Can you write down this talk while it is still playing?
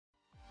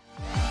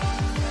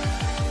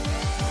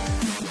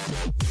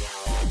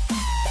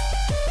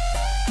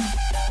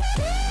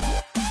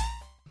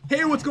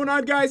what's going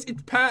on, guys?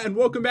 It's Pat, and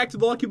welcome back to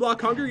the Lucky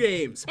Block Hunger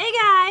Games. Hey,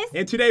 guys!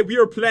 And today we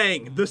are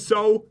playing the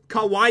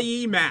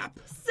Kawaii Map.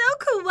 So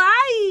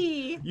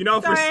kawaii! You know,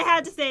 sorry, I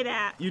had to say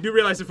that. You do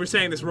realize if we're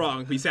saying this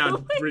wrong, we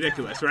sound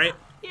ridiculous, right?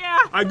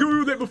 Yeah. I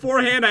googled it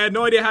beforehand. I had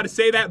no idea how to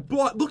say that,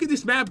 but look at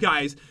this map,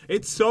 guys.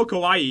 It's so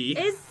kawaii.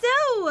 It's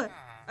so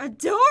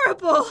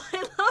adorable.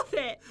 I love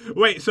it.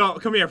 Wait, so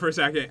come here for a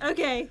second.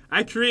 Okay.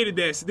 I created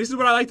this. This is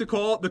what I like to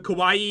call the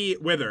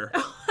Kawaii Wither.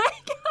 Oh my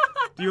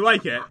god. Do you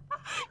like it?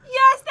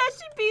 Yes, that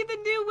should be the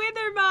new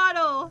Wither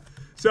model.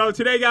 So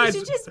today, guys... It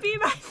should just be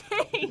my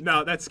face.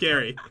 No, that's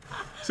scary.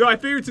 So I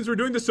figured since we're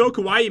doing the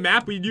Kawaii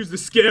map, we'd use the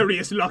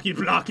scariest Lucky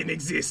Block in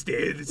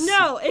existence.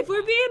 No, if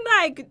we're being,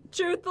 like,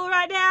 truthful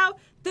right now,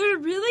 they're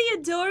really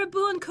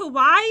adorable and kawaii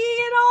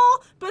and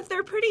all, but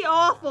they're pretty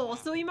awful,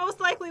 so we most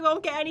likely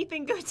won't get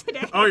anything good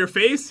today. Oh, your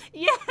face?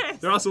 Yes.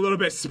 They're also a little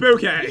bit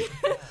spooky.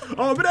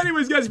 But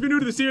anyways, guys, if you're new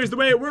to the series, the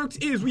way it works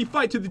is we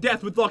fight to the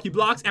death with Lucky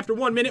Blocks. After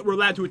 1 minute, we're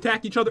allowed to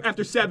attack each other.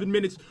 After 7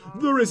 minutes,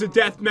 there is a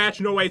death match.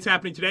 No way it's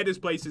happening today. This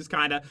place is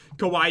kind of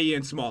kawaii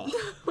and small.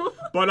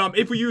 But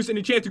if we use an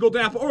Enchanted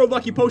Golden Apple or a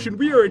Lucky Potion,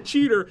 we are a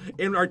cheater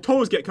and our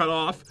toes get cut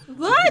off.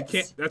 What?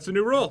 That's the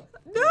new rule.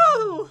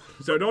 No!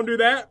 So don't do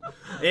that.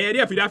 And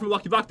yeah, if you die from a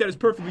Lucky Block, that is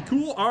perfectly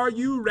cool. Are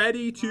you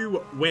ready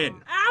to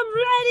win? I'm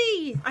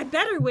ready! I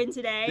better win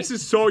today. This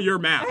is so your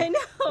map. I know.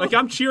 Like,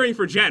 I'm cheering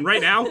for Jen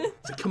right now.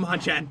 It's like, come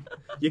on, Jen.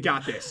 You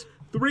got this.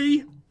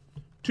 3,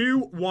 2,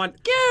 1,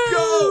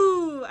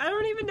 go! I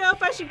don't even know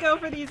if I should go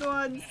for these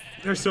ones.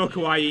 They're so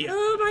kawaii.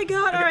 Oh my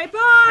god, alright,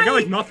 bye! I got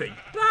like nothing.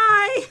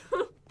 Bye!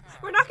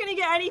 We're not gonna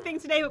get anything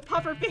today but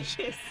puffer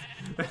fishes.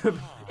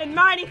 And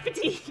mining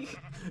fatigue.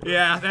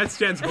 Yeah, that's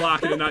Jen's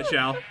block in a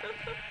nutshell.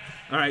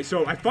 Alright,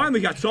 so I finally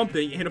got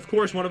something, and of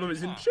course one of them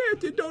is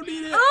enchanted. Don't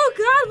need it. Oh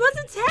god,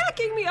 what's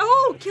attacking me?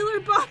 Oh,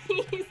 killer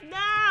bunnies,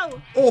 now!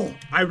 Oh,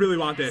 I really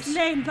want this.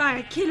 Slain by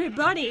a killer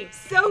bunny.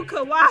 So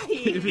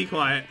kawaii. Be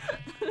quiet.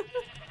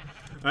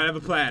 I have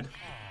a plan.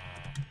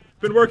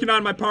 Been working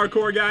on my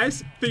parkour,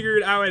 guys.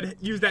 Figured I would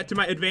use that to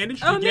my advantage.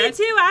 Oh, me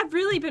too. I've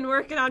really been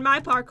working on my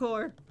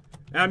parkour.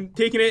 I'm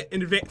taking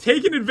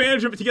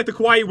advantage of it to get the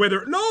Kawaii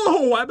Wither.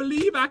 No, I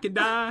believe I can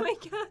die. Oh my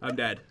god. I'm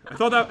dead. I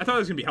thought that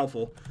was gonna be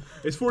helpful.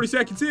 It's 40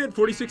 seconds in,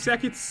 46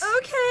 seconds.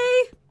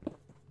 Okay.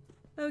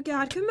 Oh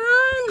god, come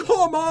on.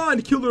 Come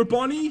on, killer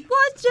bunny.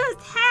 What just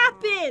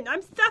happened?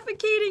 I'm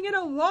suffocating in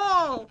a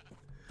wall.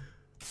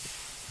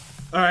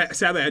 Alright,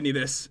 sadly I need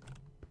this.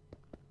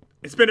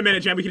 It's been a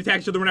minute, Jen. We can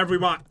attack each other whenever we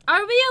want.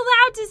 Are we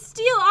allowed to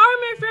steal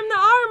armor from the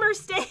armor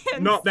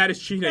stand? No, that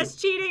is cheating. That's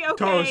cheating,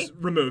 okay. Toes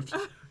removed.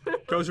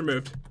 Toes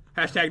removed.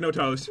 Hashtag no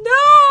toes. No!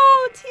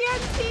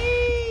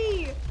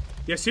 TNT!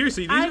 Yeah,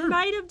 seriously, I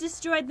might have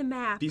destroyed the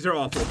map. These are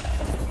awful.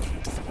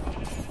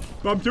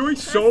 But I'm doing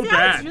so bad.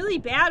 That sounds really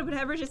bad,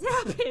 whatever just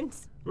happened.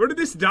 Where did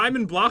this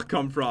diamond block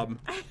come from?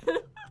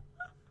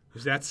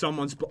 Is that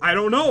someone's... I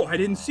don't know. I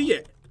didn't see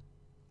it.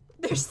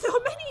 There's so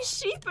many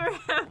sheep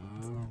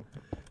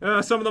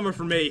around. Some of them are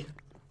for me.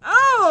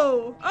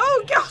 Oh!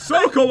 Oh, God!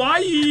 So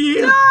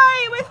kawaii!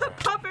 Die with a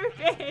puffer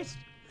fish!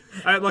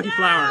 I had Lucky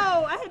Flower.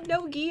 No, I had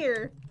no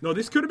gear. No,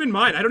 this could have been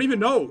mine. I don't even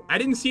know. I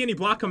didn't see any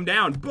block come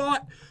down,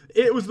 but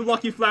it was the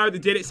Lucky Flower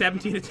that did it.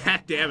 17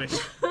 attack damage.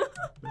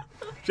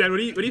 Jen, what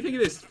do you think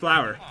of this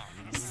flower?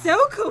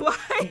 So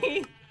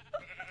kawaii.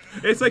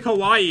 It's like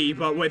Hawaii,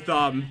 but with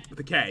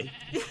a K.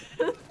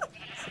 I'm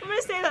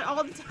gonna say that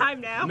all the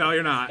time now. No,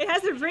 you're not. It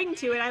has a ring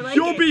to it. I like it.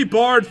 You'll be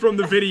barred from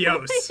the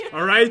videos.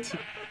 All right?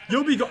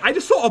 You'll be. I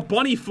just saw a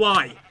bunny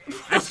fly.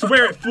 I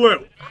swear it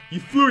flew. You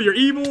flew. You're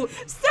evil.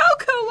 So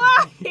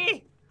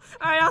kawaii.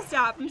 All right, I'll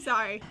stop. I'm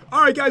sorry.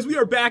 All right, guys, we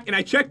are back, and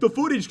I checked the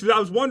footage because I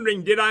was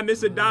wondering, did I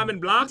miss a diamond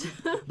block?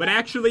 But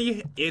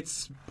actually,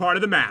 it's part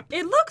of the map.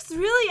 It looks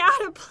really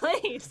out of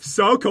place.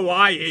 So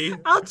kawaii.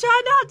 I'll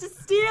try not to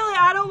steal it.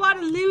 I don't want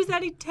to lose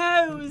any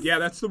toes. Yeah,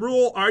 that's the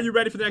rule. Are you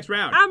ready for the next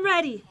round? I'm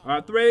ready.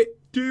 3,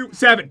 2,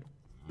 7.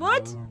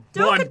 What?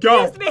 Don't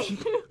confuse me.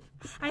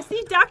 I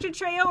see Dr.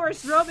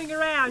 Treoris roaming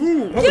around.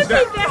 Ooh, what was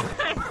that? Give me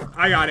that.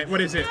 I got it. What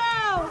is it?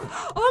 No.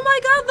 Oh my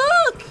God!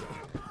 Look.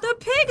 The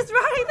pig's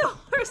riding the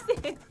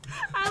horses!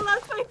 I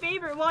lost my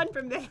favorite one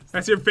from this.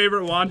 That's your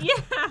favorite one? Yeah.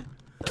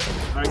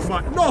 Alright, come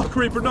on. No,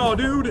 Creeper, no,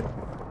 dude!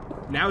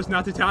 Now is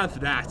not the time for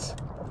that.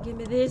 Give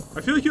me this.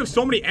 I feel like you have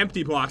so many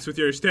empty blocks with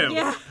yours, too.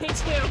 Yeah, me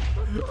too.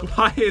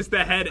 Why is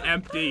the head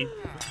empty?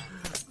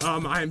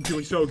 I am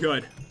doing so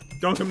good.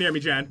 Don't come near me,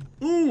 Jen.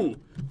 Ooh!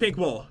 Pink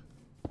wool.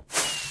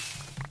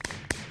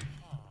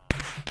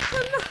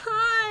 Come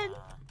on!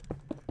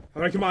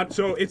 Alright, come on.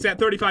 So, it's at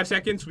 35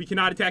 seconds. We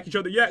cannot attack each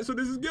other yet, so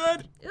this is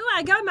good. Ooh,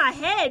 I got my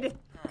head.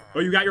 Oh,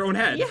 you got your own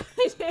head? Yeah,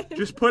 I did.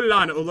 Just put it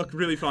on. It will look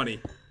really funny.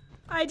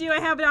 I do. I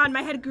have it on.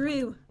 My head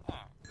grew.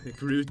 It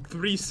grew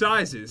 3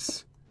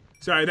 sizes.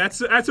 Sorry, that's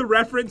a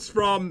reference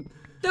from...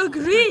 The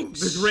Grinch.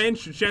 The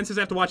Grinch. Jen says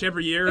I have to watch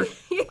every year.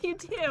 You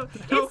do.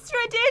 It's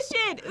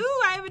tradition.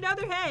 Ooh, I have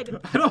another head.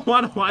 I don't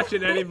want to watch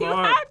it anymore.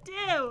 You have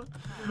to.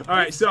 All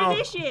right, so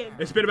tradition.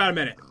 It's been about a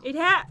minute.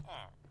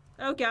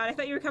 Oh God, I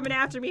thought you were coming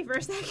after me for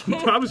a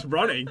second. I was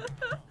running.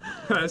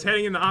 I was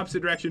heading in the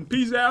opposite direction.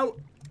 Peace out.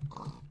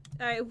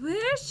 Alright,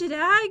 where should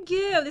I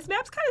go? This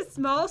map's kind of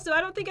small, so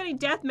I don't think any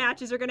death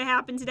matches are gonna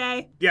happen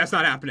today. Yeah, it's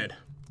not happening.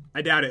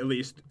 I doubt it, at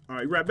least.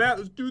 Alright, grab that.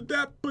 Let's do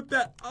that. Put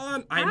that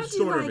on. I'm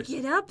so nervous. How do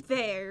I get up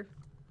there?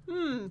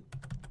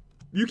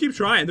 You keep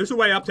trying. There's a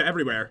way up to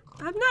everywhere.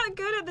 I'm not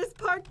good at this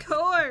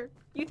parkour.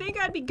 You think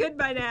I'd be good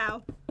by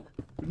now?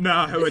 No,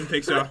 I wouldn't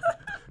think so.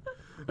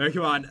 Alright,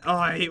 come on. Oh,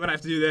 I hate when I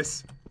have to do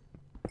this.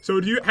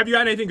 So, have you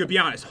got anything good? Be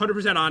honest.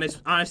 100%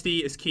 honest. Honesty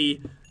is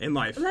key in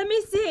life. Let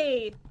me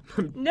see.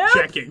 No,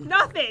 Checking.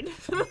 Nothing.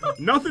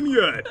 Nothing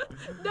good.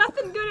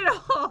 Nothing good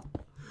at all.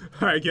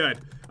 Alright, good.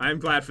 I'm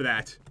glad for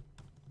that.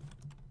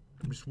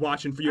 I'm just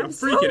watching for you. I'm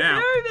so freaking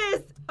out.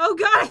 Nervous. Oh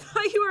God, I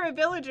thought you were a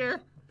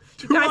villager.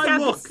 You guys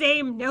have the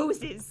same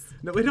noses.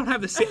 No, we don't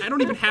have the same. I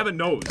don't even have a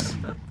nose.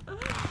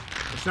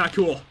 It's not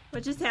cool.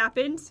 What just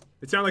happened?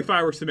 It sounded like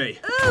fireworks to me.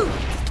 Ooh,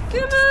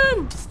 come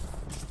on.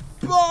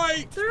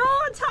 Bye. They're all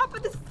on top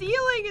of the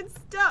ceiling and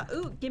stuff.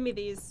 Ooh, give me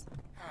these.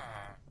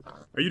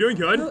 Are you doing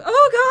good? Oh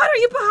God, are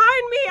you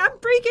behind me? I'm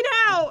freaking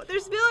out.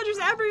 There's villagers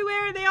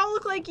everywhere and they all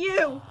look like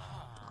you.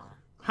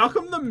 How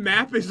come the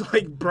map is,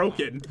 like,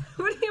 broken?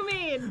 What do you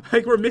mean?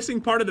 Like, we're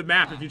missing part of the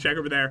map if you check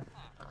over there.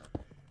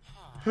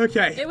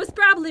 Okay. It was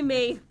probably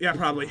me. Yeah,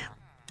 probably.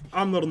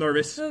 I'm a little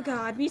nervous. Oh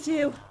God, me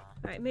too.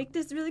 All right, make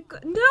this really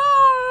good. No,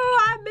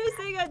 I'm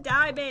missing a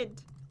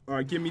diamond. All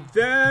right, give me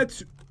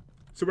that.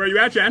 So where are you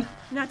at, Jen?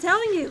 I'm not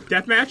telling you.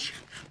 Deathmatch?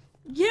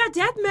 Yeah,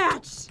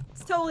 deathmatch.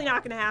 It's totally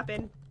not gonna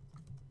happen.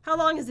 How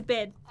long has it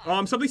been?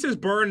 Something says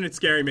burn and it's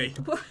scaring me.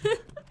 What?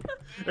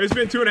 It's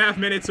been 2.5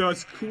 minutes, so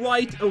it's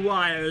quite a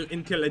while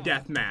until a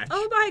death match.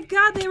 Oh my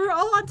God, they were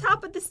all on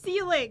top of the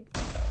ceiling.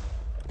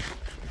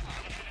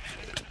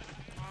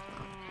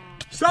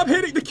 Stop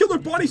hitting! The killer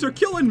bunnies are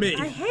killing me!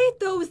 I hate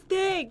those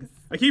things.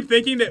 I keep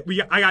thinking that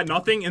I got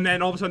nothing, and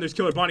then all of a sudden there's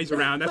killer bunnies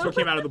around. That's what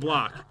came out of the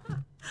block.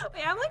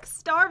 Wait, I'm like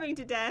starving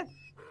to death.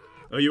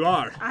 Oh, you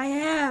are? I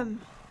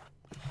am.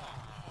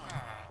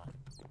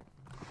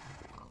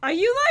 Are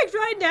you like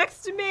right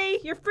next to me?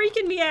 You're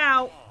freaking me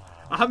out.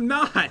 I'm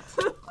not.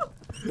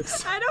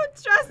 I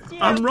don't trust you.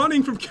 I'm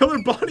running from killer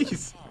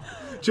bunnies.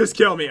 Just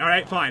kill me,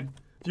 alright? Fine.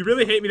 If you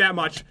really hate me that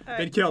much,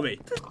 then kill me.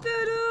 Put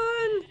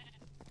that on.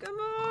 Come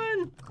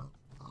on.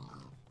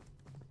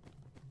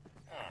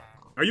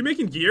 Are you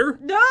making gear?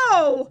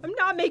 No, I'm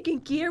not making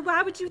gear.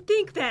 Why would you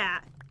think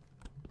that?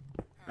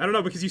 I don't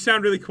know, because you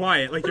sound really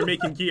quiet, like you're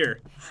making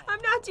gear.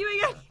 I'm not doing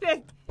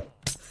anything.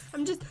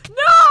 I'm just...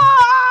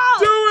 No!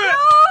 Do it! No!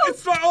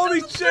 It's my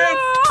only chance!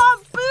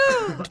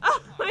 Boom!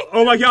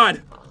 Oh my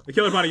God! The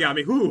killer bunny got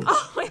me. Ooh.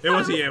 Oh, it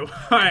wasn't you.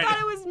 I Alright. thought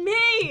it was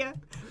me.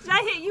 Did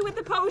I hit you with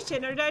the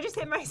potion, or did I just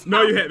hit myself?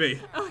 No, you hit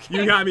me. Okay.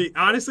 You got me.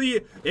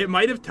 Honestly, it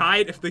might have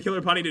tied if the killer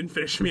bunny didn't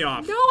finish me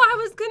off. No, I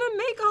was gonna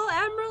make all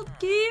emerald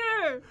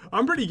gear.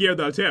 I'm pretty geared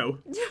though, too.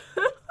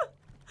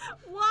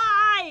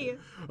 Why?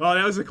 Oh,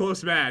 that was a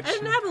close match. I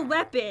didn't have a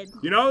weapon.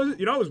 You know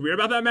what was weird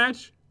about that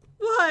match?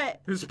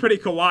 What? It was pretty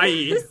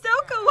kawaii. It's so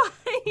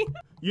kawaii.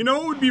 You know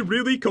what would be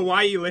really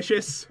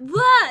kawaii-licious?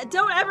 What?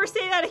 Don't ever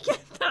say that again,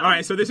 though.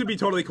 Alright, so this would be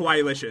totally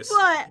kawaii-licious.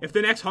 What? If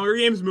the next Hunger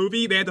Games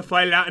movie, they had to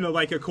fight it out in a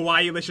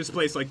kawaii-licious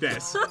place like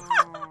this.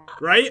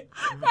 Right?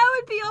 That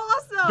would be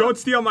awesome. Don't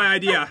steal my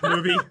idea,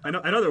 movie. I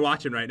know they're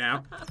watching right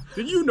now.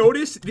 Did you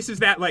notice this is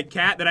that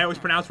cat that I always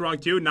pronounce wrong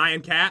too,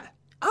 Nyan Cat?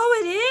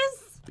 Oh, it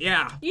is?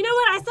 Yeah. You know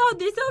what? I saw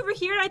this over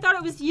here and I thought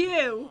it was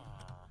you.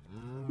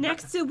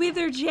 Next to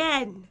Wither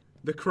Jen.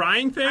 The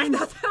crying thing? I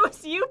thought that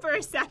was you for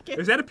a second.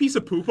 Is that a piece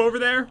of poop over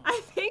there?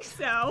 I think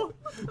so.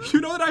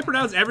 You know that I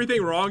pronounce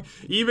everything wrong?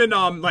 Even,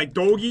 like,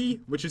 Dogi,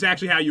 which is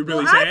actually how you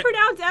really Well, say I it.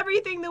 pronounce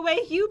everything the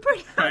way you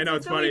pronounce it. I know,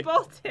 it's funny. We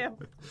both do.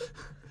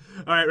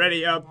 Alright,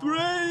 ready?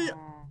 3,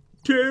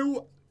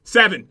 2,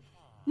 7.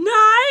 9,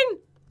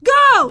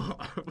 go!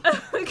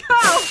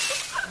 Go!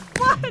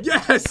 What?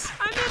 Yes!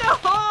 I'm in a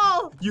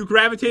hole! You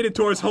gravitated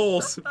towards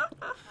holes.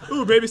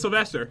 Ooh, baby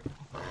Sylvester.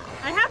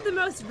 I have the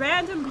most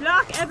random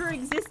block ever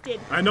existed.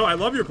 I know, I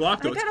love your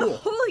block though, I it's got cool. a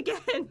hole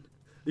again.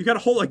 You got a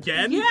hole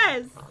again?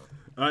 Yes.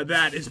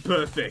 That is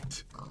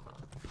perfect.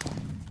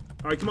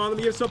 Alright, come on, let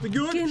me get something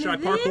good. Give me Should I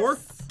parkour?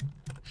 this.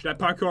 Should I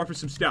parkour for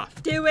some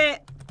stuff? Do it.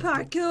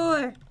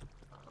 Parkour.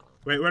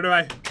 Wait, where do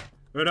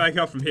I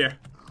go from here?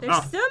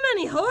 There's so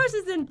many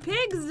horses and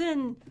pigs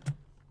and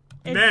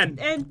Men.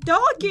 and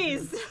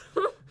donkeys.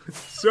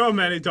 So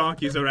many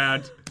donkeys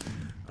around.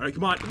 Alright,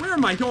 come on. Where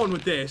am I going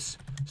with this?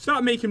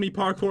 Stop making me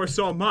parkour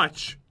so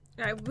much.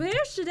 Alright,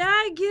 where should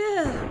I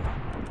go?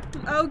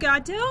 Oh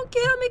God, don't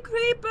kill me,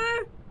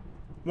 creeper.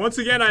 Once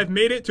again, I've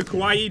made it to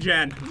Kawaii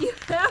Jen.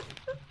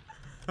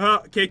 Yeah.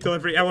 Cake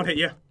delivery. I won't hit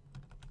you.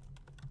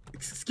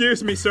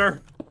 Excuse me,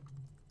 sir.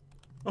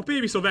 Oh,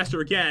 baby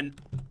Sylvester again.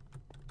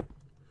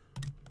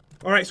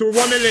 Alright, so we're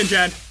 1 minute in,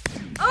 Jen.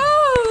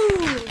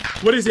 Oh!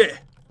 What is it?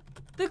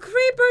 The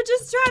creeper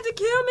just tried to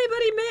kill me, but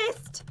he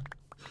missed.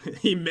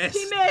 He missed.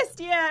 He missed,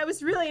 yeah. It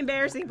was really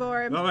embarrassing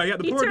for him. Oh my God,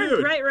 the he poor turned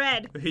dude. bright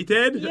red. He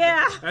did?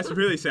 Yeah. That's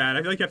really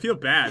sad. I feel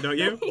bad, don't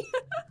you?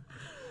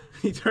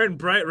 He turned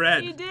bright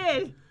red. He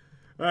did.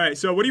 Alright,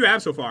 so what do you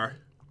have so far?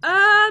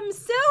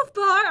 So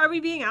far, are we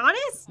being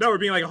honest? No, we're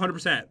being like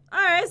 100%.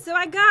 Alright, so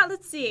I got,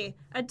 let's see,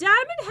 a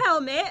diamond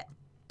helmet.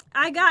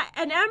 I got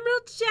an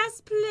emerald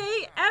chest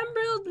plate,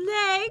 emerald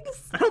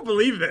legs. I don't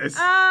believe this.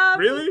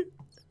 Really?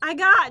 I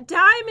got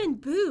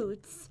diamond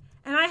boots.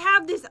 And I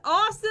have this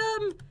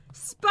awesome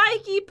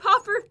spiky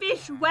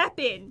pufferfish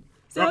weapon.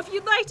 So if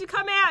you'd like to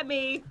come at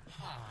me,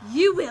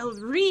 you will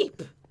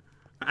reap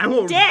I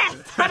won't.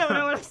 death. I don't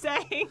know what I'm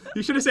saying.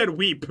 You should have said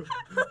weep.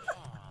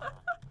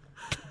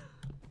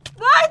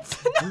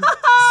 What? No!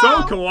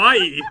 So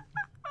kawaii.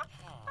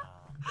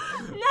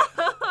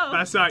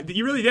 No. Sorry,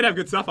 you really did have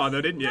good stuff on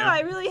though, didn't you? No,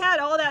 I really had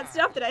all that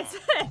stuff that I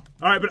said.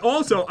 Alright, but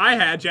also, I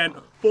had, Jen,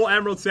 full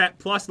emerald set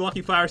plus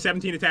lucky flower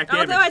 17 attack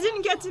damage. Although I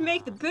didn't get to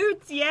make the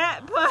boots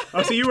yet, but...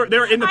 Oh, so they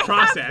were in the I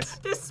process.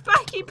 have the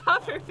spiky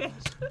pufferfish.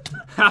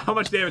 How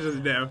much damage does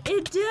it do?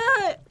 It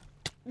did.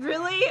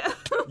 Really?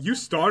 You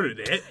started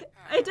it.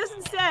 It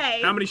doesn't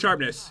say. How many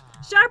sharpness?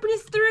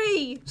 Sharpness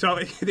 3. So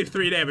it did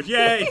 3 damage.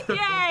 Yay!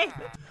 Yay.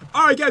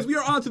 Alright guys, we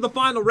are on to the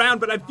final round,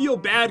 but I feel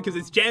bad because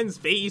it's Jen's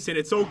face and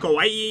it's so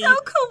kawaii. So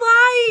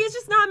kawaii. It's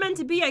just not meant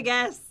to be, I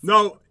guess.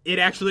 No, it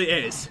actually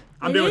is.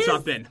 I'm It doing is?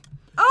 something.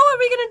 Oh, are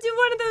we gonna do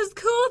one of those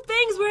cool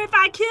things where if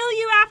I kill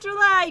you after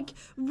like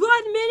 1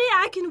 minute,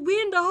 I can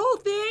win the whole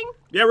thing?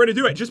 Yeah, we're gonna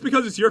do it. Just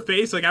because it's your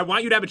face, like I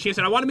want you to have a chance,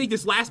 and I want to make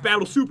this last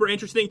battle super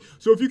interesting,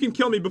 so if you can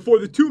kill me before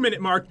the 2-minute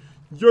mark,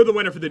 you're the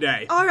winner for the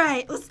day.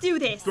 Alright, let's do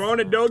this.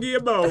 Throwing a doggy a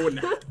bone.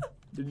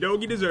 The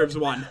doggy deserves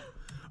one.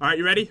 Alright,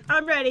 you ready?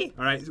 I'm ready.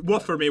 Alright,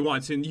 woof for me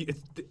once, and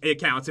it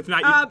counts. If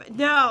not,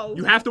 No.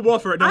 you have to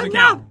woof or it doesn't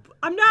count.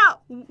 I'm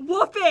not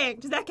woofing.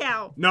 Does that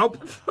count?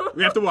 Nope.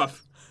 We have to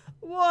woof.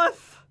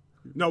 Woof.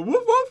 No,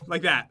 woof woof,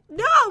 like that.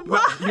 No,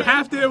 Well, what? you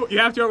have to,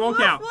 it won't Woof,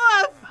 count.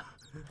 woof.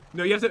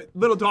 No, you have to,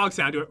 little dog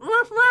sound, do it.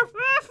 Woof, woof,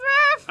 woof,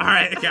 woof.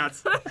 Alright, it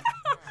counts.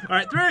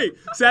 Alright, 3,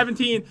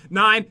 17,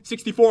 9,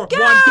 64, 1, go!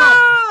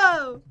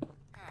 Go!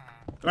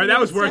 Alright, that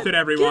was worth it,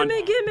 everyone.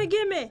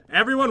 Gimme.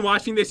 Everyone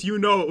watching this, you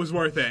know it was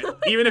worth it.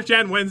 Even if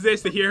Jen wins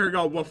this, to hear her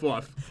go woof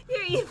woof.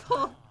 You're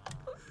evil.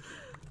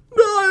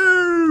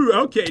 No!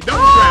 Okay, double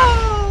trap.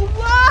 Oh,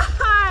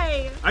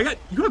 why?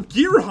 You have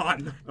gear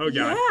on. Oh,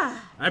 God. Yeah.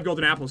 I have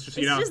golden apples, just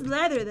so you know. It's just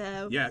leather,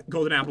 though. Yeah,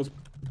 golden apples.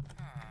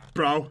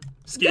 Bro.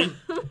 Ski.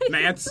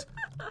 Mance.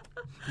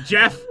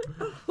 Jeff.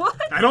 What?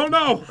 I don't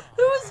know.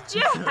 Who's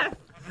Jeff?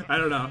 I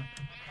don't know.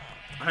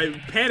 I'm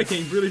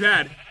panicking really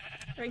bad.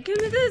 Alright, give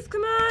me this,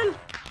 come on.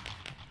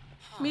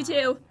 Me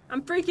too.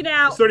 I'm freaking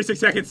out. It's 36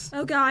 seconds.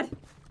 Oh, God.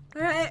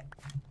 Alright.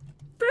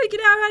 Freaking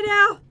out right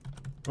now.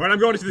 Alright, I'm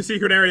going to the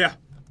secret area.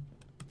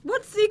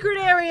 What secret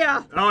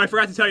area? Oh, I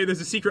forgot to tell you,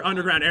 there's a secret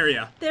underground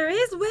area. There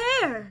is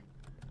where?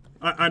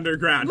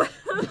 Underground.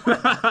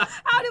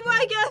 How do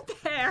I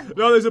get there?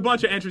 No, there's a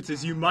bunch of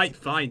entrances. You might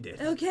find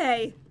it.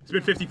 Okay. It's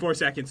been 54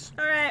 seconds.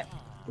 Alright.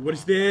 What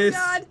is this?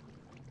 God.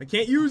 I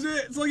can't use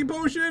it. It's like a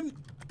potion.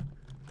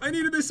 I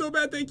needed this so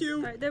bad, thank you.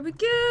 Alright, there we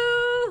go.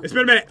 It's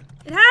been a minute.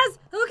 It has?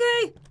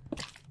 Okay.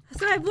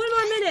 So I have 1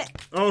 more minute.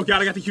 Oh,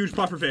 God, I got the huge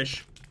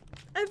pufferfish.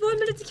 I have 1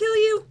 minute to kill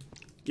you.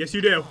 Yes,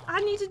 you do.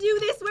 I need to do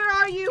this. Where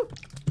are you?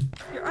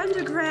 You're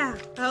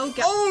underground. Oh,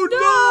 God. Oh,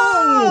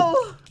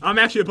 No! I'm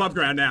actually above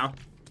ground now.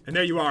 And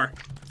there you are.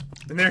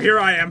 And here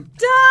I am.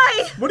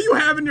 Die! What do you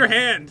have in your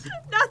hand?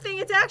 Nothing.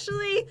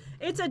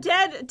 It's a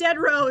dead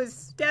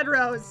rose. Dead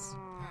rose.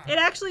 It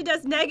actually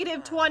does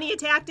negative 20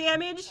 attack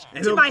damage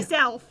to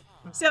myself.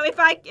 So if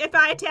I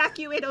attack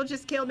you, it'll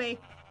just kill me.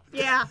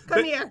 Yeah,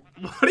 come here.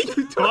 What are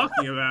you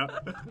talking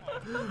about?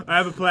 I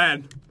have a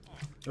plan.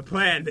 A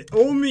plan that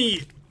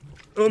only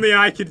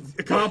I can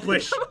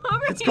accomplish.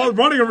 It's called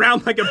running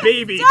around like a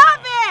baby. Stop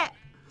it!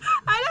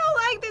 I don't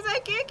like this. I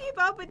can't keep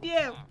up with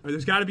you.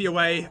 There's got to be a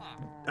way,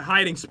 a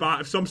hiding spot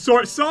of some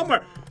sort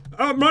somewhere.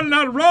 I'm running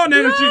out of run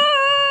energy.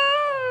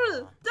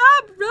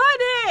 Stop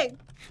running!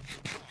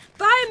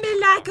 Find me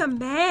like a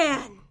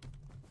man.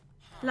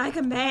 Like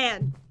a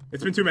man.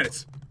 It's been 2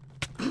 minutes.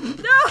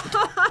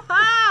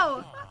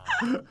 No!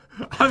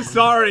 I'm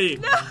sorry.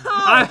 No!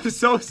 I'm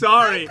so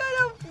sorry. I could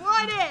have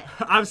won it.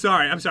 I'm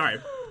sorry.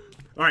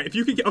 All right, if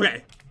you can get,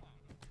 okay.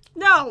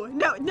 No,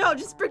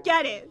 just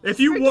forget it. If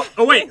you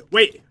oh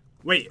wait.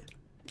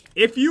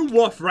 If you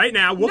woof right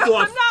now, woof.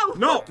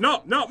 No.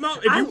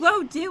 If I you,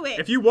 won't do it.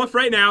 If you woof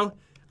right now,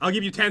 I'll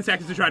give you 10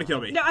 seconds to try to kill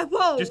me. No, I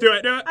won't. Just do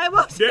it. I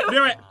won't do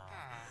it.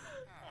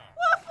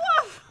 Woof,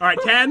 woof. All right,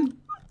 10,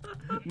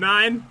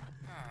 9,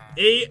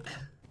 8,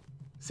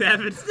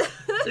 7, 6,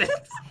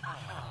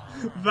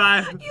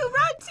 5. You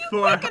run too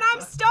 4. quick and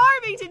I'm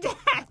starving to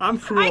death. I'm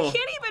cruel. I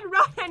can't even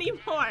run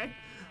anymore.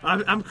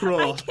 I'm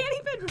cruel. I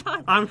can't even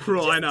run. I'm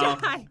cruel, Just I know.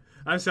 Die.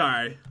 I'm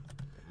sorry.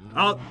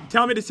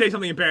 Tell me to say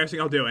something embarrassing,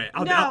 I'll do it.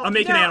 I'll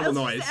make an animal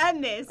noise. Let's just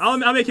end this.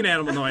 I'll make an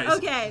animal noise.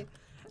 Okay.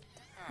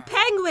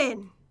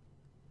 Penguin.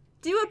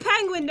 Do a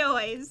penguin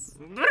noise.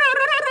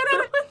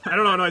 I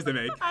don't know what noise they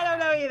make. I don't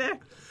know either.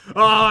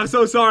 Oh, I'm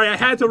so sorry. I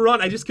had to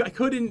run. I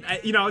couldn't.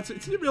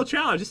 It's a real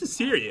challenge. This is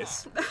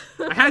serious.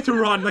 I had to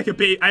run like a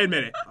baby. I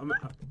admit it.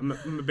 I'm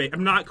a baby.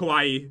 I'm not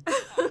kawaii.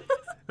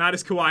 Not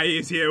as kawaii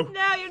as you.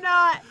 No, you're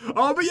not.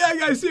 Oh, but yeah,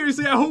 guys,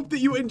 seriously, I hope that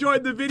you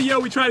enjoyed the video.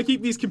 We try to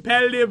keep these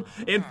competitive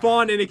and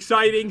fun and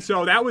exciting,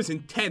 so that was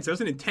intense. That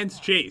was an intense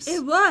chase.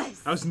 It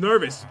was. I was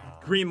nervous.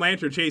 Green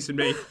Lantern chasing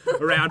me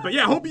around. But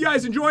yeah, hope you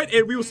guys enjoyed,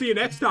 and we will see you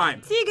next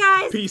time. See you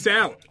guys. Peace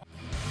out.